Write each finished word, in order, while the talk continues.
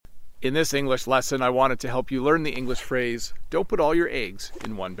In this English lesson, I wanted to help you learn the English phrase, don't put all your eggs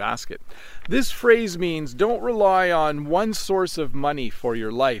in one basket. This phrase means don't rely on one source of money for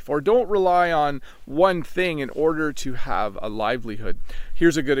your life, or don't rely on one thing in order to have a livelihood.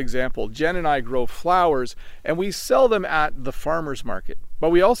 Here's a good example. Jen and I grow flowers, and we sell them at the farmer's market. But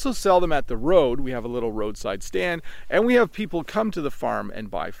we also sell them at the road. We have a little roadside stand, and we have people come to the farm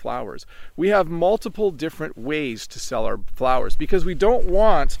and buy flowers. We have multiple different ways to sell our flowers because we don't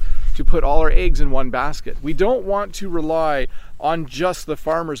want to put all our eggs in one basket. We don't want to rely on just the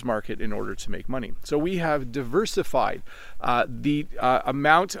farmer's market in order to make money. So we have diversified the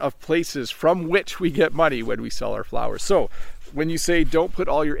amount of places from which we get money when we sell our flowers. So when you say don't put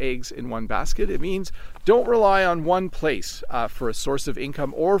all your eggs in one basket, it means don't rely on one place for a source of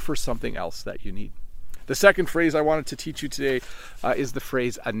income or for something else that you need. The second phrase I wanted to teach you today is the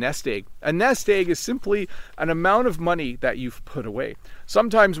phrase a nest egg. A nest egg is simply an amount of money that you've put away.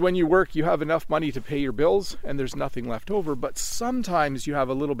 Sometimes when you work, you have enough money to pay your bills and there's nothing left over, but sometimes you have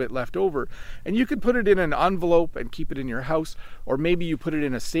a little bit left over and you could put it in an envelope and keep it in your house, or maybe you put it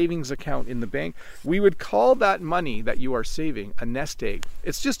in a savings account in the bank. We would call that money that you are saving a nest egg.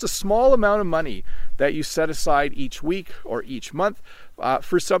 It's just a small amount of money that you set aside each week or each month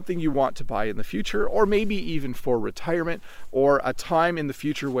for something you want to buy in the future, or maybe even for retirement or a time in the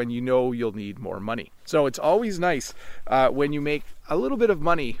future when you know you'll need more money. So it's always nice when you make a little bit of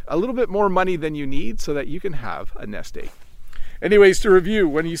money, a little bit more money than you need so that you can have a nest egg. Anyways, to review,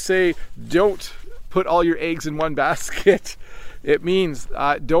 when you say don't put all your eggs in one basket, it means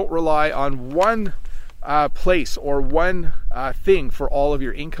don't rely on one place or one thing for all of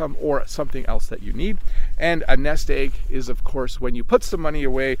your income or something else that you need. And a nest egg is, of course, when you put some money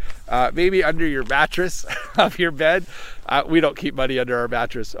away, maybe under your mattress of your bed. We don't keep money under our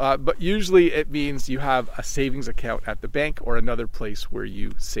mattress, but usually it means you have a savings account at the bank or another place where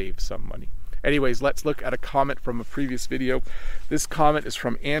you save some money. Anyways, let's look at a comment from a previous video. This comment is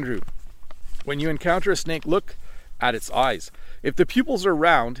from Andrew. When you encounter a snake, look at its eyes. If the pupils are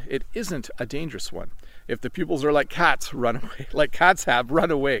round, it isn't a dangerous one. If the pupils are like cats, run away. Like cats have, run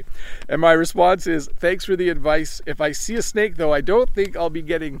away. And my response is, thanks for the advice. If I see a snake, though, I don't think I'll be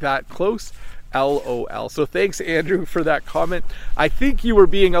getting that close. LOL. So thanks, Andrew, for that comment. I think you were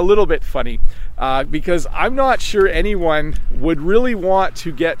being a little bit funny because I'm not sure anyone would really want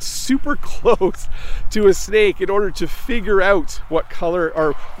to get super close to a snake in order to figure out what color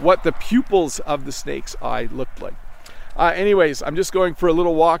or what the pupils of the snake's eye looked like. Anyways, I'm just going for a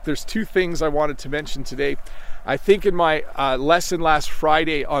little walk. There's two things I wanted to mention today. I think in my lesson last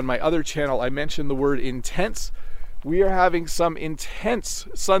Friday on my other channel, I mentioned the word intense. We are having some intense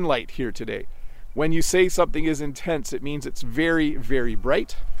sunlight here today. When you say something is intense, it means it's very, very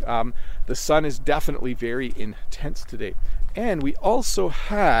bright. The sun is definitely very intense today. And we also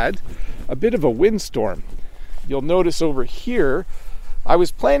had a bit of a windstorm. You'll notice over here, I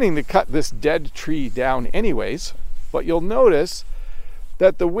was planning to cut this dead tree down anyways, but you'll notice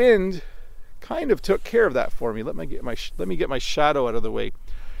that the wind kind of took care of that for me. Let me get my shadow out of the way.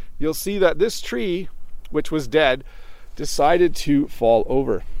 You'll see that this tree, which was dead, decided to fall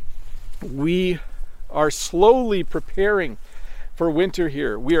over. We are slowly preparing for winter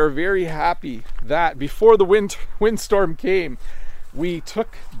here. We are very happy that before the windstorm came, we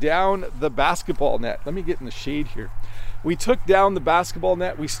took down the basketball net. Let me get in the shade here. We took down the basketball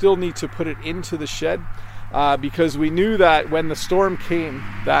net. We still need to put it into the shed because we knew that when the storm came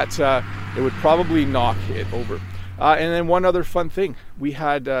that it would probably knock it over. And then one other fun thing, we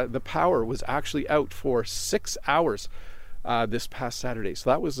had the power was actually out for 6 hours this past Saturday.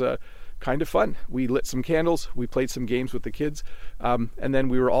 So that was kind of fun. We lit some candles, we played some games with the kids, and then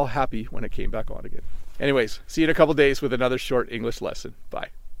we were all happy when it came back on again. Anyways, see you in a couple days with another short English lesson. Bye.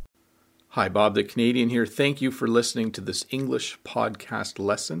 Hi, Bob the Canadian here. Thank you for listening to this English podcast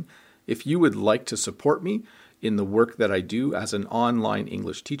lesson. If you would like to support me in the work that I do as an online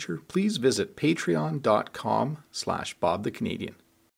English teacher, please visit patreon.com/Bob the Canadian.